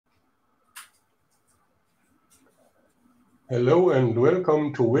Hello and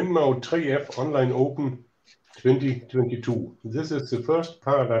welcome to Winmau 3F Online Open 2022. This is the first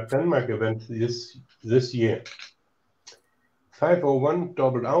Parada Denmark event this year. 501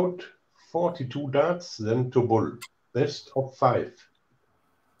 doubled out, 42 darts, then to bull. Best of 5.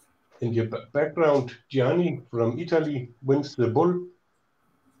 In your background, Gianni from Italy wins the bull,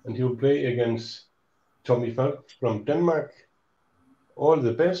 and he'll play against Tommy Falk from Denmark. All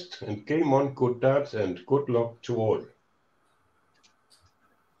the best and game on, good darts and good luck to all.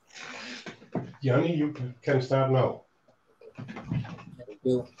 Gianni, you can start now. Thank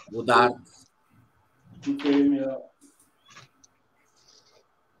you. Good art. Okay, yeah.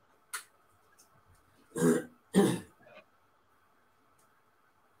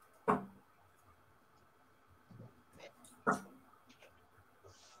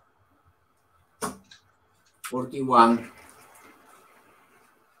 Forty-one.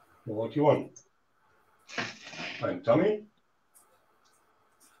 And Tommy?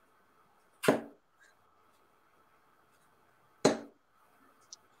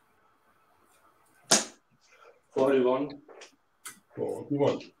 41.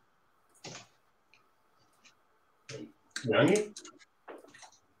 And Gianni?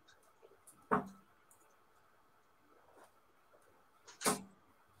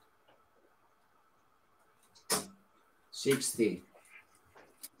 60.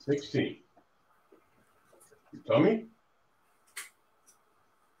 60. Tommy?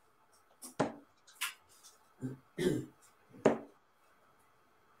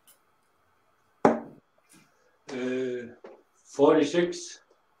 46.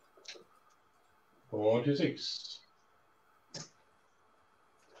 46.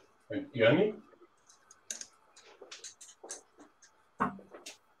 And Gianni?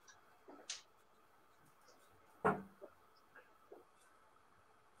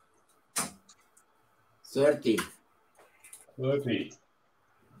 30. 30.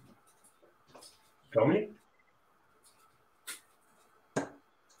 Tommy?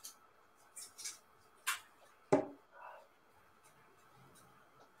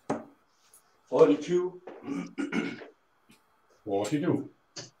 42. 42.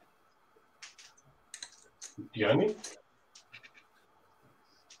 Gianni?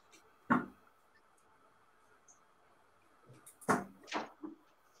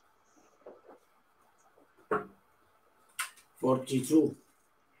 42.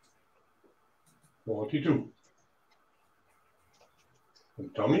 42.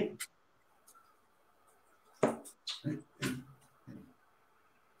 And Tommy?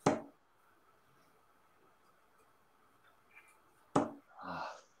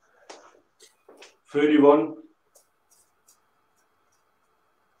 31.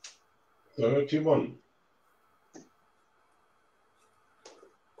 31.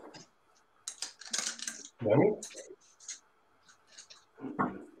 Gianni?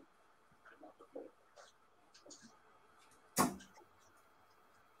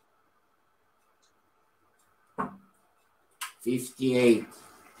 58.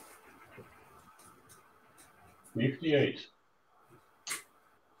 58.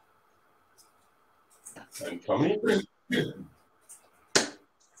 And Tommy?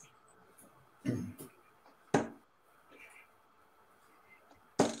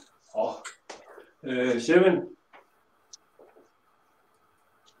 7.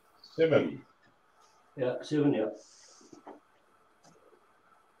 7. Yeah, 7, yeah.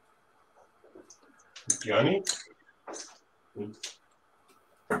 Gianni?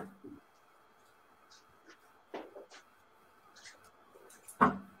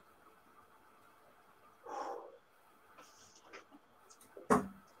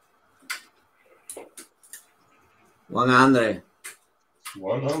 100.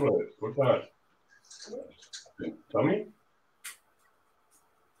 100. Good night. And Tommy?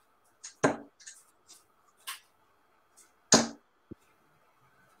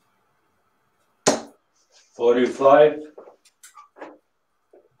 45.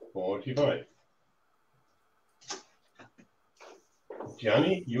 45.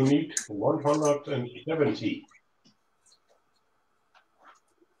 Gianni, you need 170.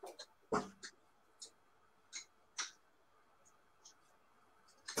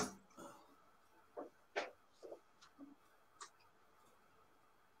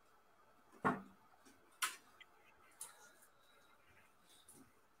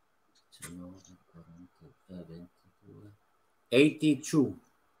 Eighty-two.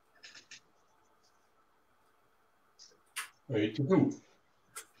 82.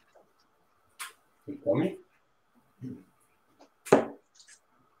 And Tommy?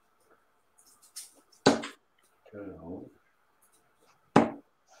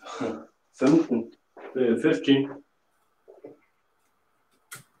 15.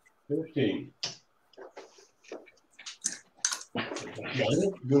 15.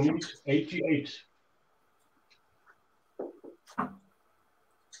 Gianni, you need 88.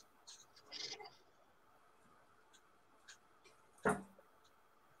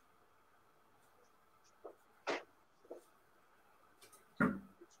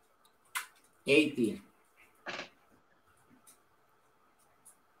 $80.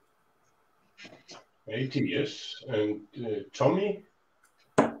 80, yes. And Tommy?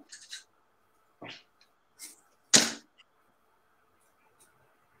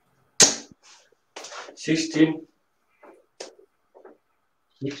 16.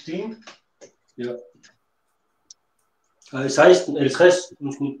 16? Ja. 16 eller 60,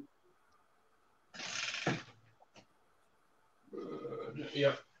 undskyld.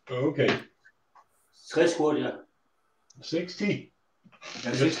 Yeah, okay. 60 kort, ja. 60?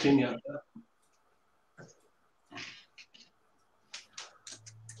 Ja, 16, ja.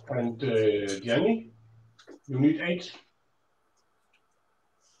 And Gianni, you need 8.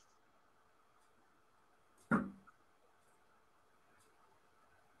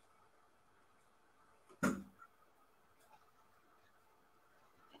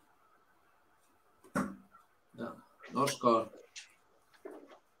 No score.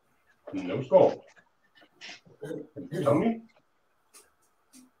 No score. And Tommy?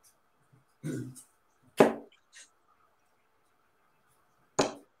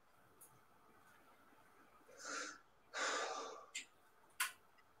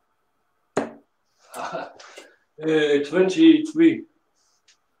 Uh, 23.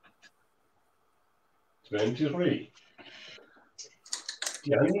 23.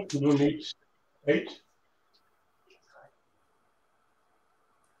 Gianni, you need 8.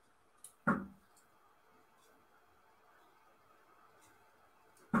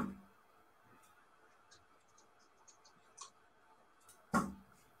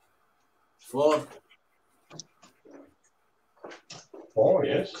 $4. 4,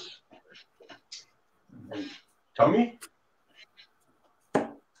 yes. And Tommy?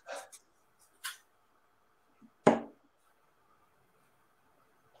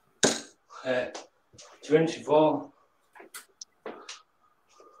 24.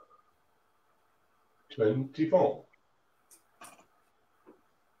 24.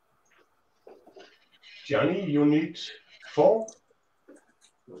 Gianni, you need 4.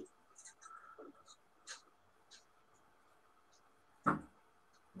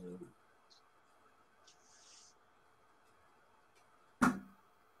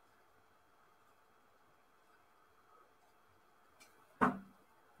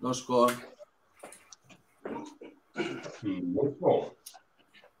 No score. No score.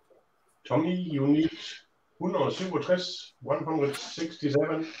 Tommy, you need 167,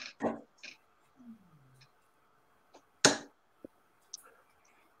 167.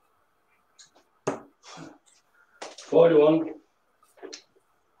 41.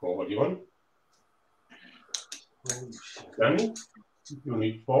 41. Gianni, you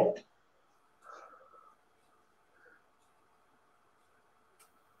need 4.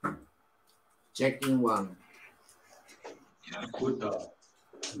 Checking 1. Ja, gut da.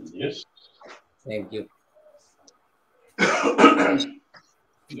 Yes. Thank you.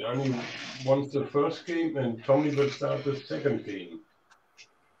 Gianni wants the first game and Tommy will start the second game.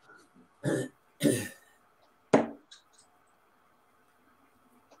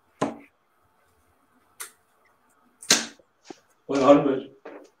 $100.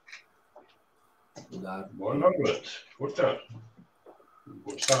 100. Good start.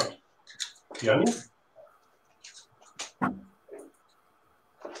 Good start. Gianni?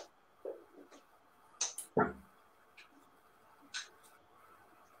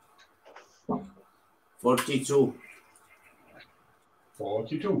 $42.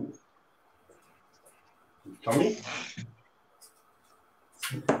 42. Tommy?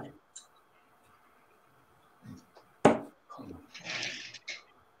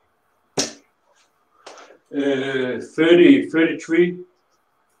 $33.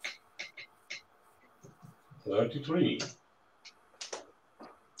 33.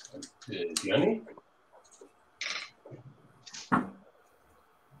 Gianni?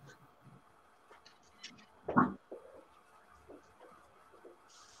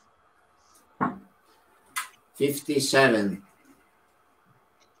 $57.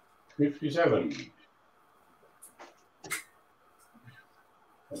 57.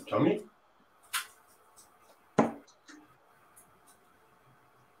 And Tommy?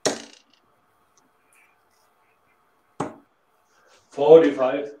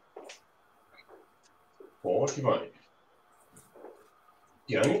 $45. 45.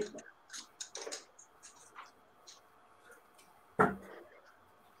 Gianni?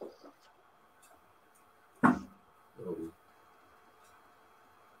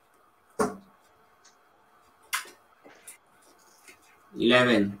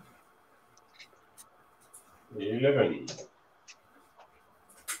 11. 11.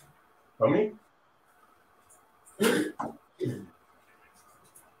 Tommy?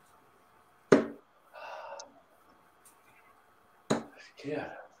 Yeah.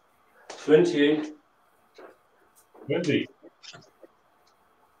 28. 20.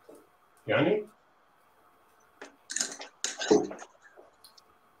 Gianni?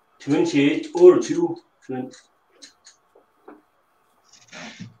 28. 28.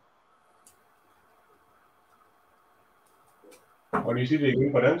 What do you see det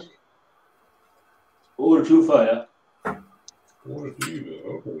igen på dansk? 28 for ja. 28.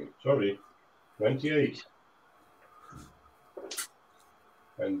 Okay, sorry. 28.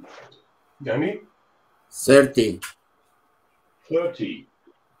 And Gianni? 30. 30.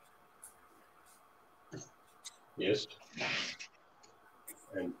 Yes.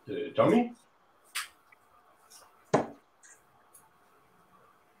 And Tommy?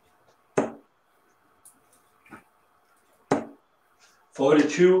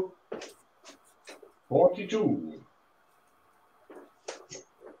 42. 42.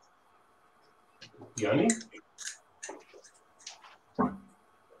 Gianni?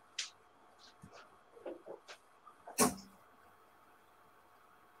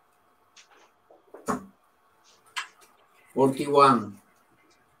 41.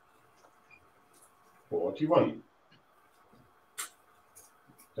 41.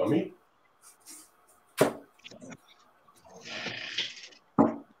 Tommy?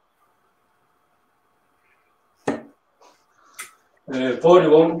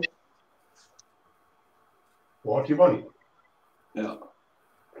 41. 41. Ja.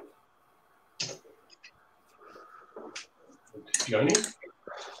 And Gianni?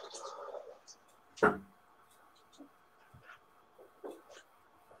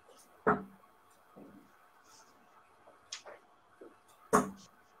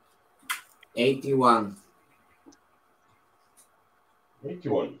 81.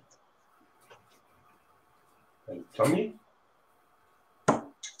 81. And Tommy?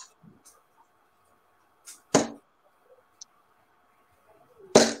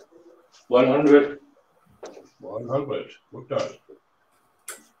 100. 100. Good done.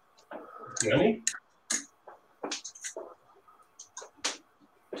 Gianni?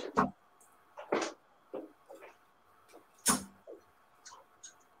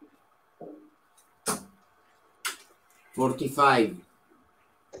 45.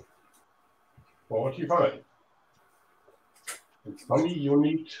 45. And Tommy, you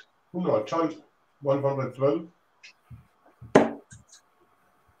need 112. 112.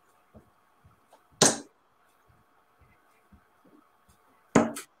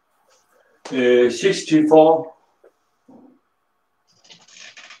 64.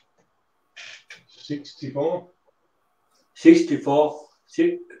 64. 64.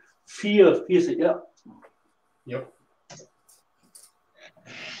 84, ja. Yep.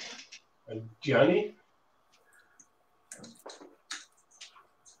 And Gianni?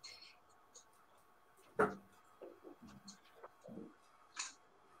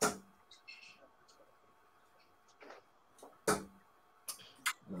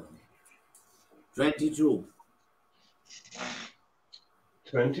 22.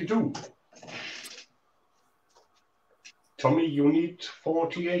 22. Tommy, you need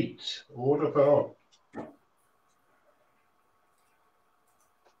 48. Order for.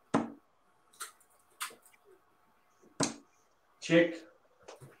 Check.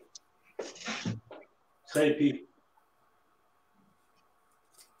 3 pip.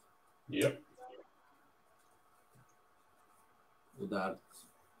 Yep. Without.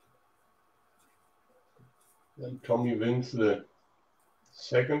 Then Tommy wins the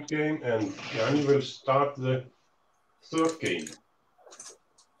second game and Gianni will start the third game.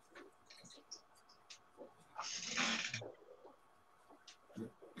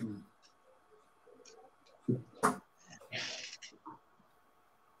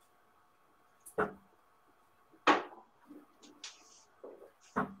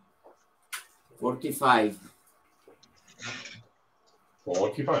 $45.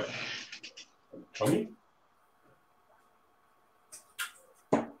 45. And Tommy?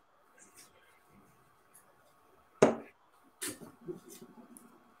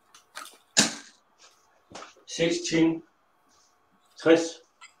 16. 60.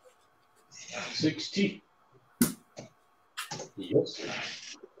 60. Yes.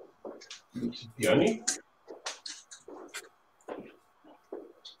 And Gianni?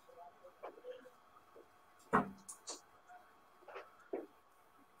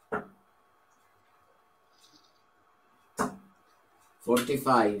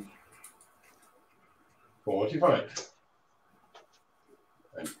 45. 45.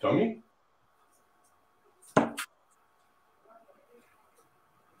 And Tommy?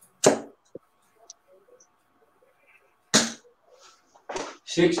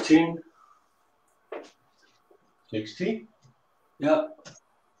 $16. 60. Yeah.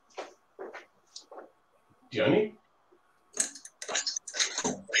 Gianni?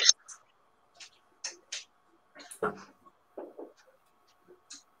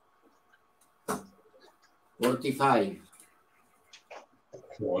 $45.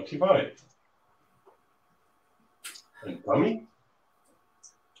 45. And Tommy?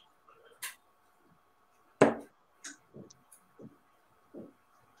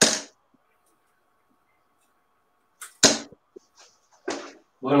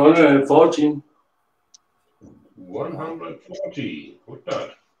 $114. 140. Good that.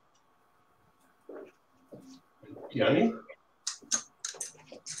 Gianni?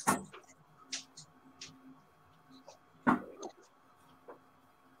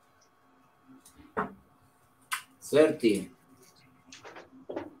 $30.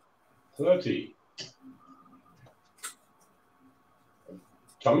 30.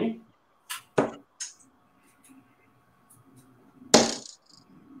 Tommy?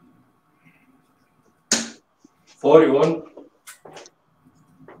 $41.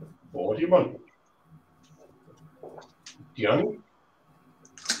 41. Gianni?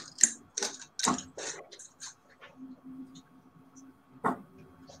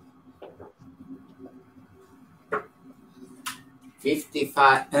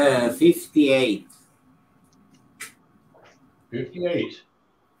 $58. 58.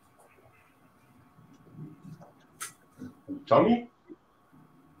 Tommy?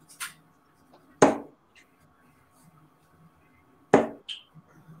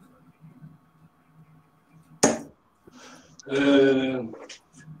 Uh,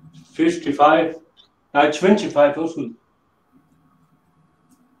 55. 25 also.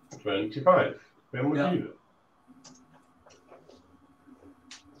 25. 25. And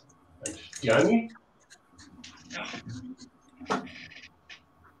Gianni?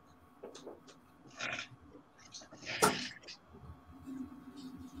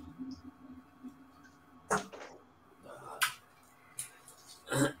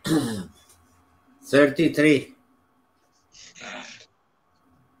 $33.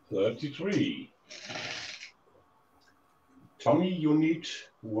 33. Tommy, you need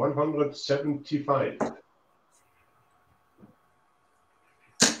 175.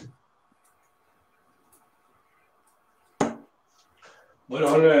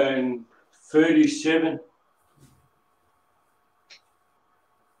 $137.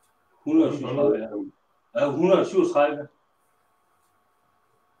 137. 137.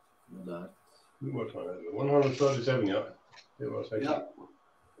 137, ja. Det var så Ja.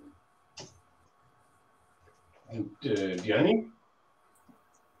 And Gianni?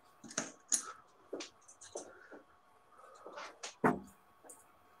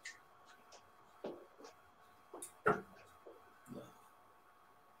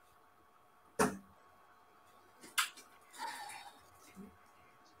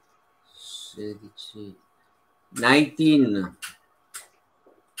 $19.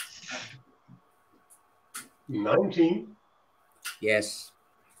 19. Yes.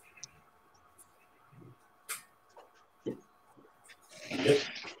 Yes.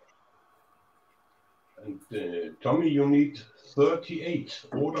 And Tommy, you need 38.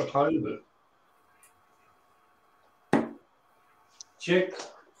 Oder halbe. Check.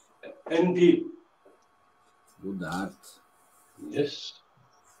 NP. Good art. Yes.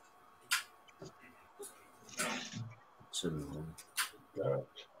 That.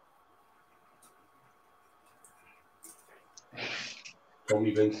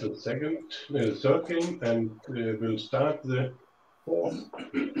 Tommy wins the third game and will start the fourth.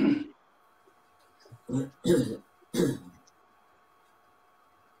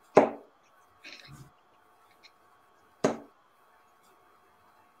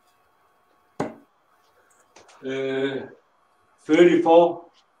 Uh,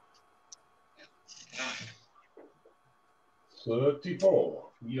 34.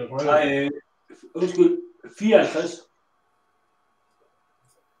 34. Nej, undskyld. 54.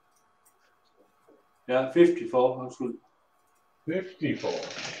 Ja, 54. Undskyld. 54.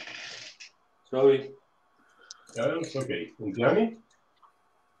 Sorry. Yeah, it's okay. And Gianni?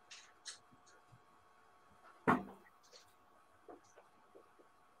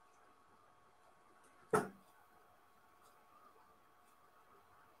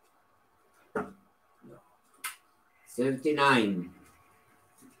 $39.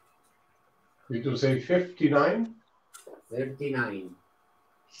 Did you say 59? 39.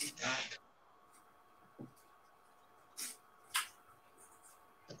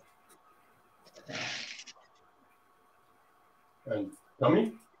 And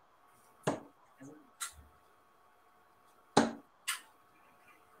Tommy?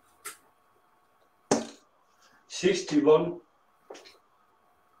 $61.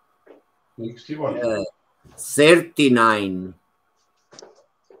 61. 39.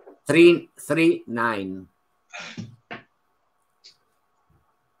 339.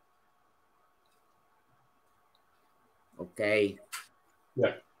 Okay.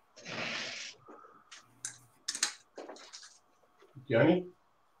 Yeah. Gianni?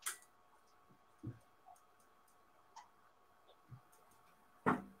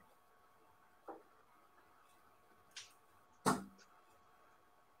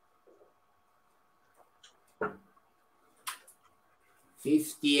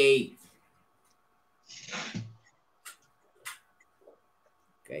 $58.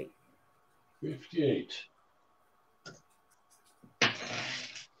 Okay. 58.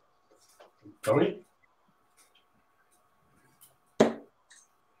 Tommy?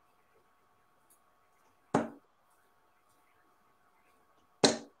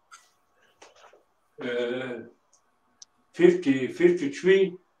 Uh,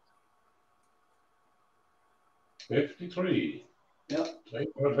 53. 53. Yeah.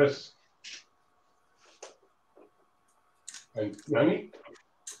 360. And Gianni?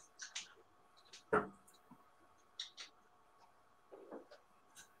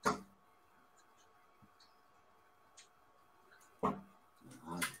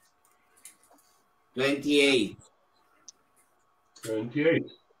 $28.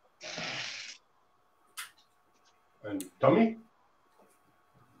 28. And Tommy?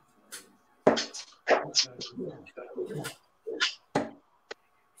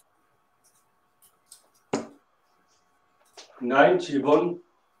 $91.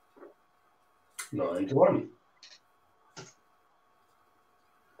 91.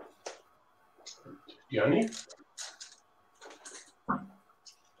 Gianni?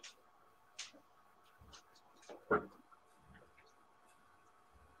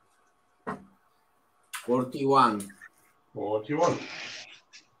 $41. 41.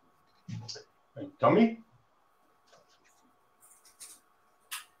 And Tommy?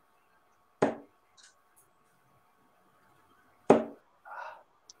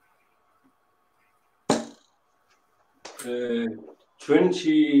 Uh,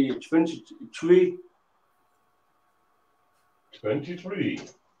 23. 23.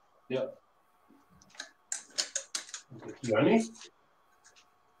 Yeah. Gianni?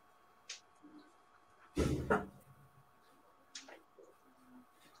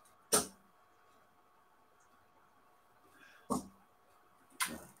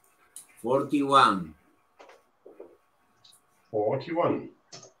 $41. 41.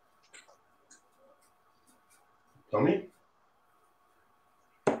 Tommy?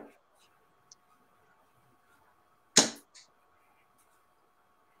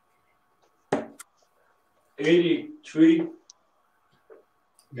 $83.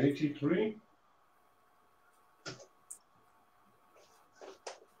 83.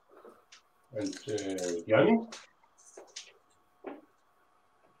 And Gianni?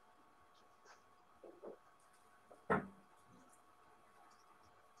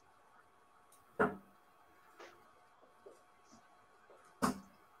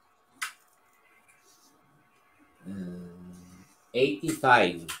 Uh,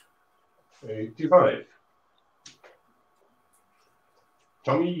 85. 85.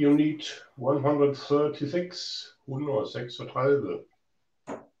 Tommy, you need 136. 136.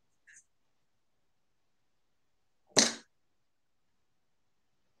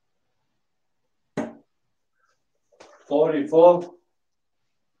 44.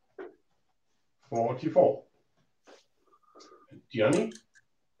 44. Gianni?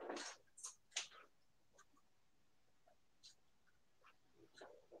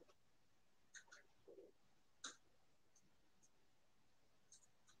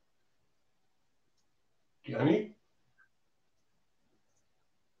 Gianni?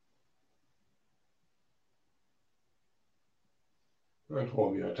 Jeg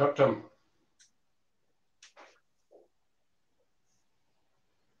tror, vi har tabt ham.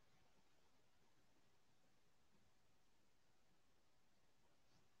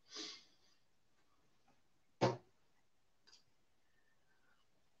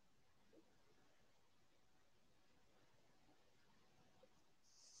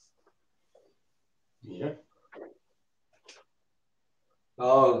 Ja.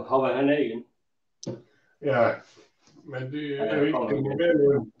 Og hopper han af igen. Ja, men det er jo ikke det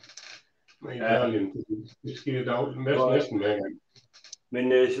moderne med Italien. Det sker næsten hver gang.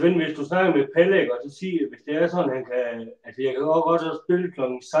 Men Svend, hvis du snakker med Pelle, og så siger, hvis det er sådan, han kan, altså jeg kan også godt spille kl.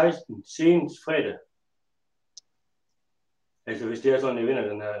 16 senest fredag. Altså, hvis det er sådan, jeg vinder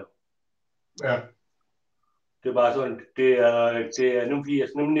den her. Ja, Det er bare sådan, det er nu fordi jeg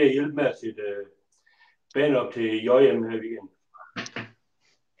skal nemlig ned og hjælpe med at sætte banen op til JM her weekend.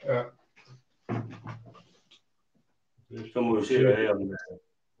 ja. Så må vi se, hvad jeg om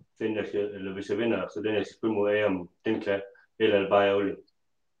den jeg skal, eller hvis jeg vinder, så den jeg skal spille mod af, om den kan, eller er det bare ærgerligt.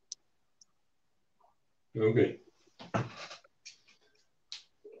 Okay.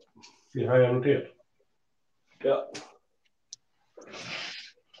 Det har jeg noteret. Ja.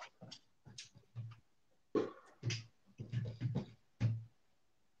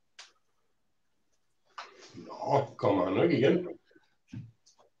 Nå, kommer han ikke igen?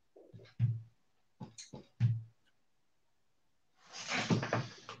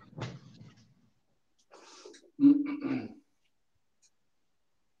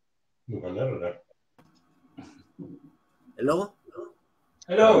 Nu han er der. Hello?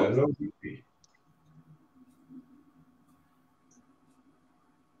 Hello. Hello.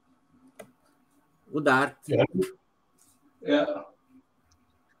 Good art. Yeah. Yeah.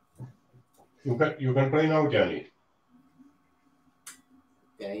 You can play now, Gianni.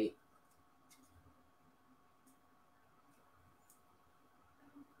 Okay.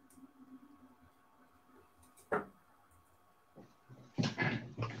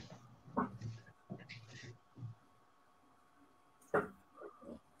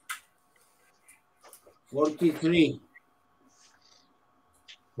 $43.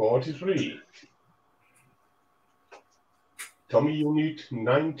 43. Tommy, you need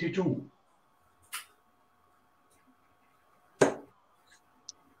 92.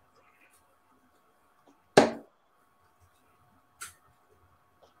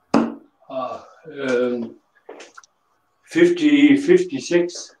 Ah,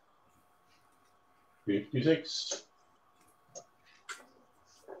 56. 56.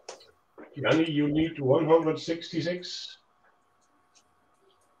 Gianni, you need 166.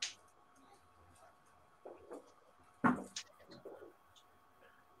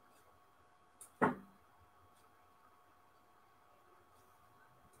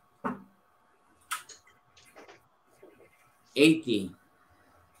 $80.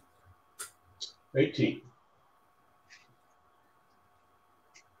 80.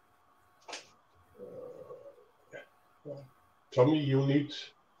 Tommy, you need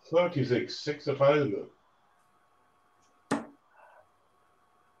 36. 36.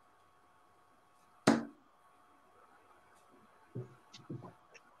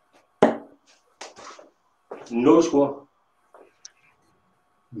 No score.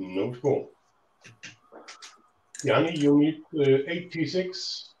 No score. Gianni, you need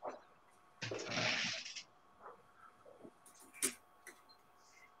 86.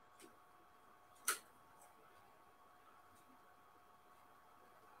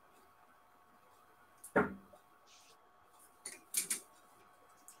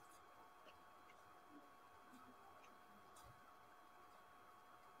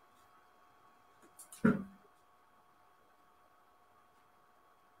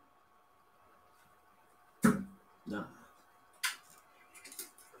 No.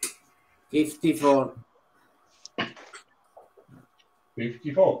 54.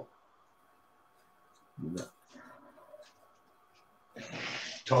 54. No.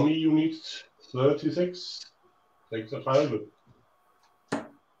 Tommy, you need 36. 36.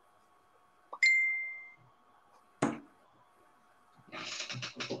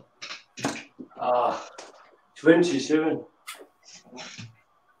 Ah, 27.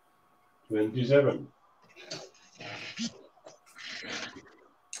 27.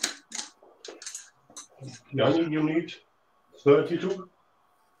 Gianni, you need 32.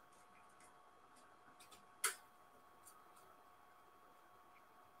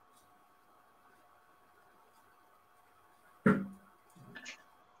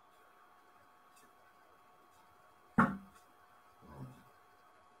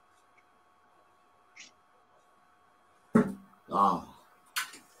 Oh.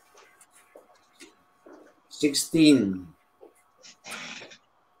 16.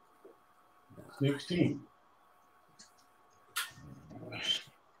 16.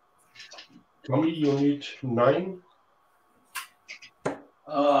 Tommy, you need 9.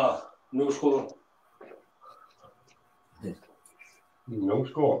 Ah, no score. No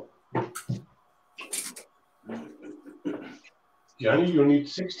score. Gianni, you need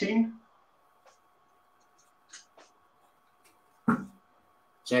 16.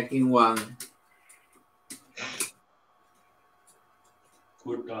 Checking one.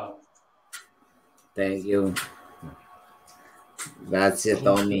 Good job. Thank you. Grazie,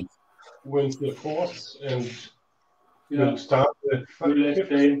 Tommy. Wins the fourth and Yeah. will start the Good last fifth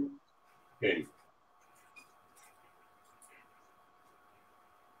game. game.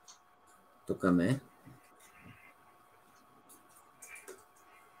 tocca a me.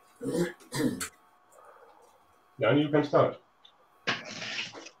 Gianni, you can start.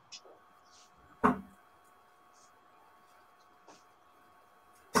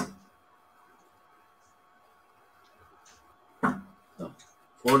 No.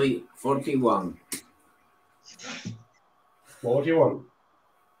 41. 41.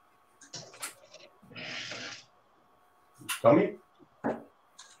 Tommy?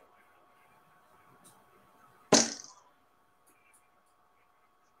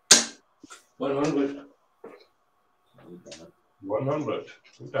 $100. 100.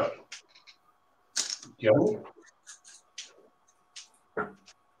 Good job. Gianni?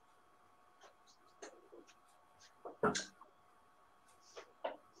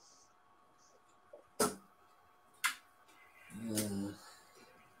 Uh,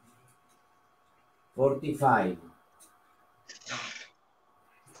 45.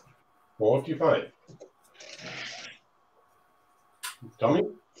 45. Tommy?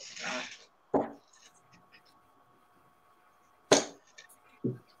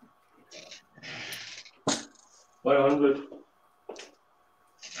 $100.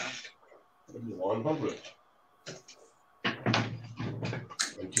 100.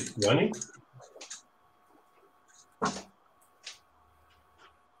 And Gianni?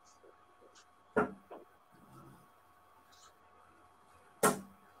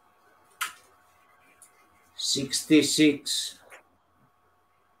 66.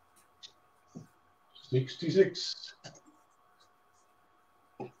 66.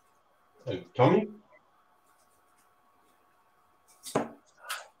 And Tommy?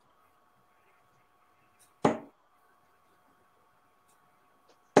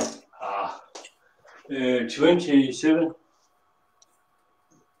 27.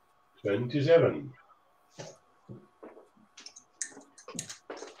 27.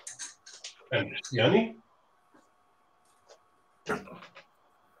 And Gianni?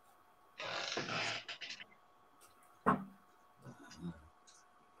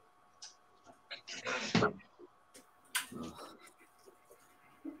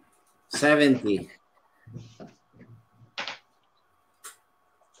 70.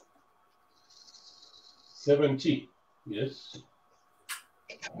 70. Yes.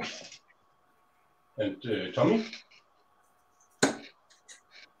 And Tommy?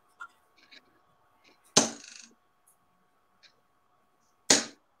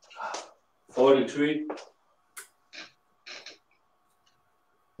 43.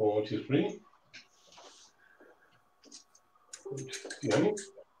 43. Gianni?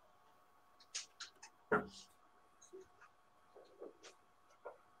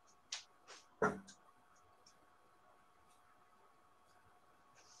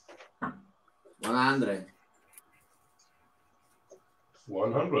 100.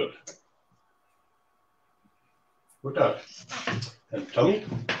 100. Good job. And Tommy?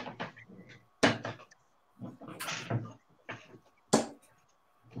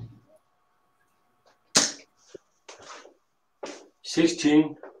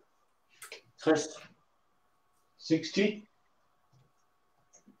 16. 60. 60.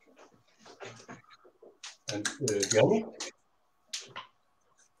 And Gianni?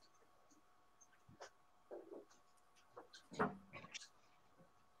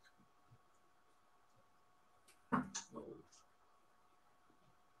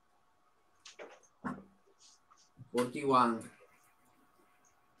 41.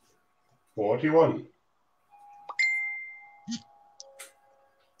 41.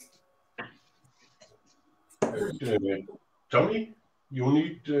 And Tommy, you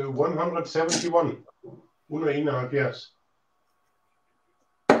need 171. 171.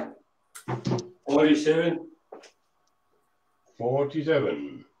 47.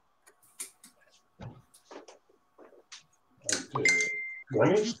 47. And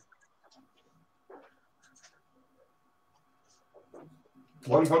Gianni?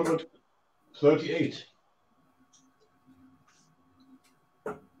 138.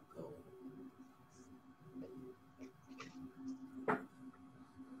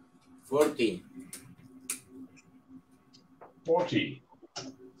 40. 40.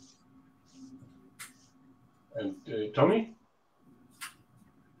 And Tommy?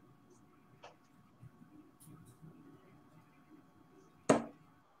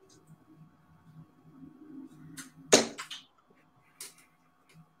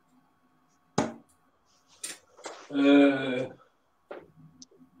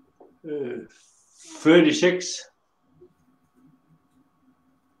 36.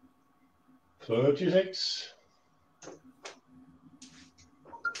 36.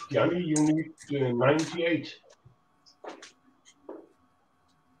 Gianni, you need 98.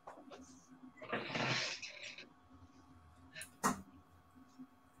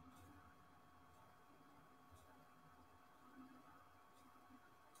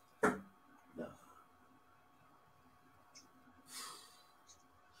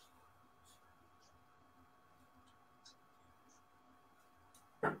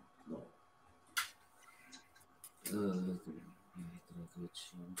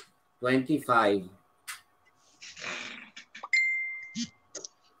 25.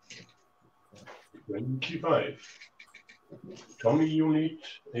 Tommy, you need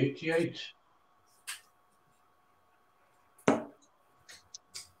 88.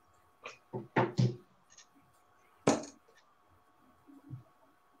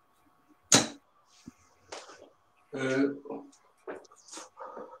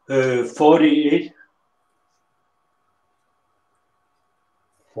 Uh, 48.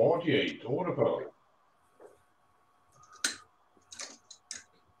 48, Order.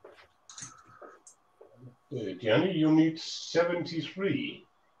 Gianni, you need 73.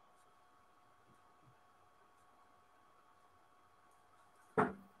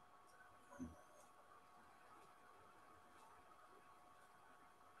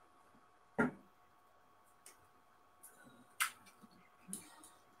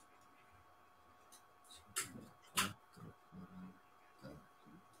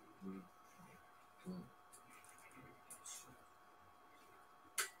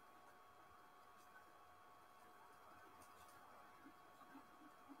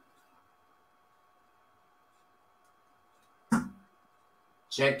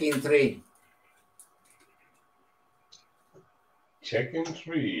 Checking 3. Checking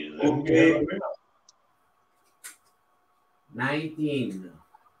 3. Then we Okay. have a winner. 19.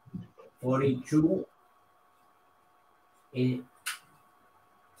 42.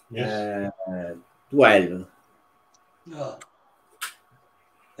 Yes. 12. Ja.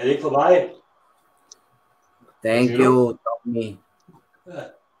 Er det ikke for mig? Thank Zero. you, Tommy. Ja.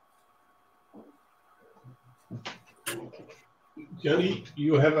 Gianni,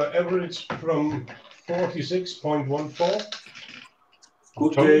 you have an average from 46.14.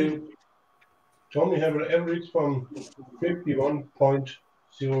 Good Tommy, game. Tommy have an average from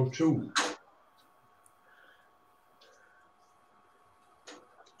 51.02.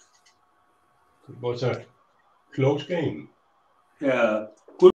 It was a close game. Ja.